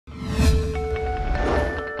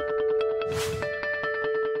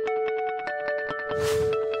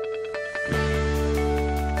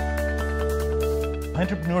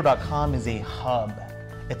Hentepreneur.com is a hub.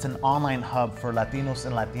 It's an online hub for Latinos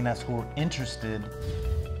and Latinas who are interested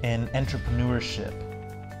in entrepreneurship,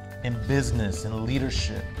 in business, in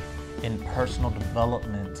leadership, in personal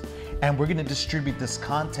development. And we're gonna distribute this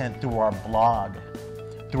content through our blog,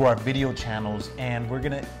 through our video channels, and we're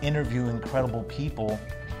gonna interview incredible people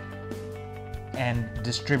and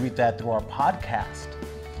distribute that through our podcast.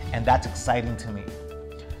 And that's exciting to me.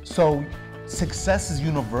 So success is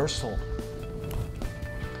universal.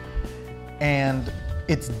 And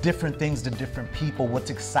it's different things to different people. What's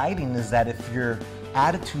exciting is that if your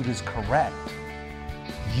attitude is correct,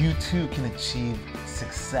 you too can achieve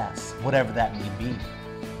success, whatever that may be.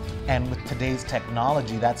 And with today's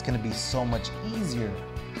technology, that's gonna be so much easier.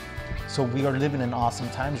 So we are living in awesome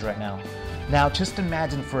times right now. Now, just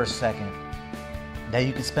imagine for a second that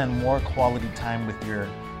you can spend more quality time with your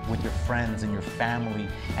friends and your family,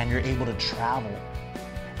 and you're able to travel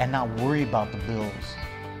and not worry about the bills.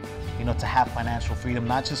 You know, to have financial freedom,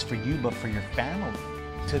 not just for you, but for your family,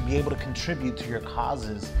 to be able to contribute to your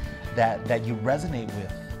causes that you resonate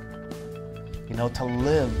with. You know, to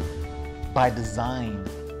live by design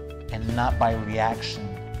and not by reaction.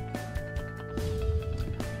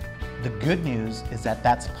 The good news is that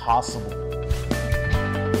that's possible.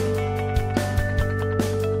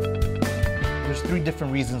 There's 3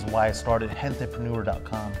 different reasons why I started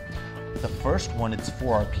Hentepreneur.com. The first one, it's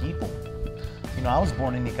for our people. You know, I was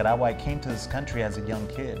born in Nicaragua. I came to this country as a young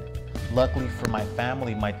kid. Luckily for my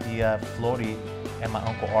family, my tia Flori and my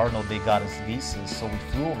uncle Arnold, they got us visas, so we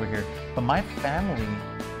flew over here. But my family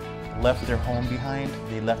left their home behind,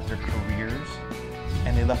 they left their careers,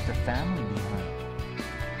 and they left their family behind.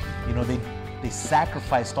 You know, they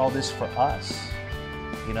sacrificed all this for us,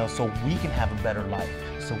 you know, so we can have a better life,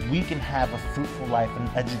 so we can have a fruitful life and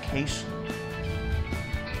education,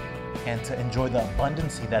 and to enjoy the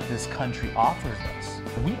abundancy that this country offers us.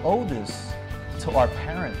 We owe this to our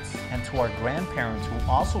parents and to our grandparents who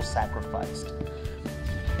also sacrificed.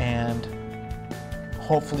 And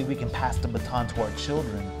hopefully we can pass the baton to our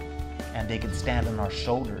children, and they can stand on our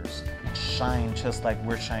shoulders and shine just like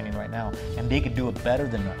we're shining right now, and they could do it better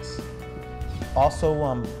than us. Also,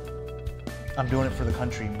 I'm doing it for the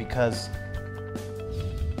country because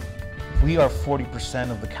we are 40%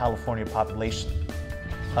 of the California population,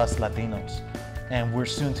 us Latinos, and we're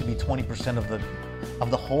soon to be 20% of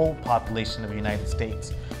the whole population of the United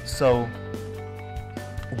States. So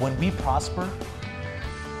when we prosper,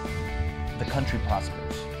 the country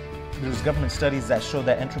prospers. There's government studies that show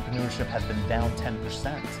that entrepreneurship has been down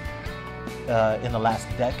 10% in the last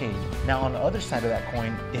decade. Now, on the other side of that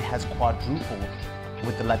coin, it has quadrupled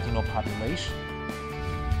with the Latino population.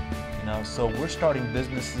 You know, so we're starting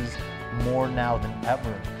businesses more now than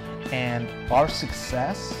ever. And our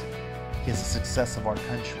success is the success of our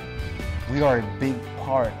country. We are a big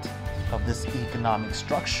part of this economic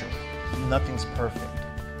structure. Nothing's perfect.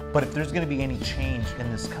 But if there's gonna be any change in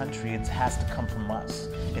this country, it has to come from us.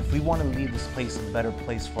 If we wanna leave this place a better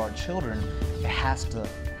place for our children, it has to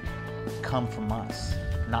come from us,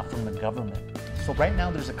 not from the government. So right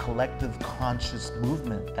now there's a collective conscious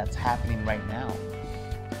movement that's happening right now.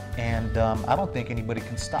 And I don't think anybody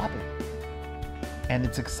can stop it. And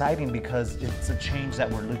it's exciting because it's a change that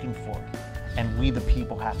we're looking for. And we, the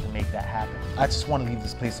people, have to make that happen. I just want to leave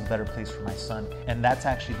this place a better place for my son. And that's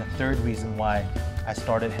actually the 3rd reason why I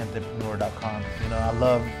started Hentepreneur.com. You know, I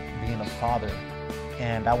love being a father,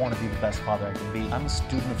 and I want to be the best father I can be. I'm a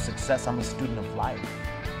student of success. I'm a student of life.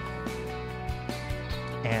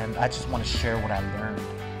 And I just want to share what I learned.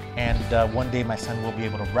 And one day my son will be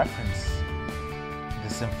able to reference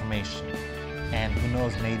this information. And who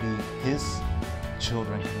knows, maybe his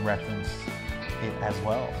children can reference it as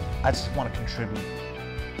well. I just want to contribute.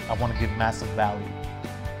 I want to give massive value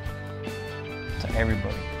to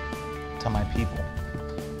everybody, to my people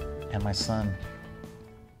and my son.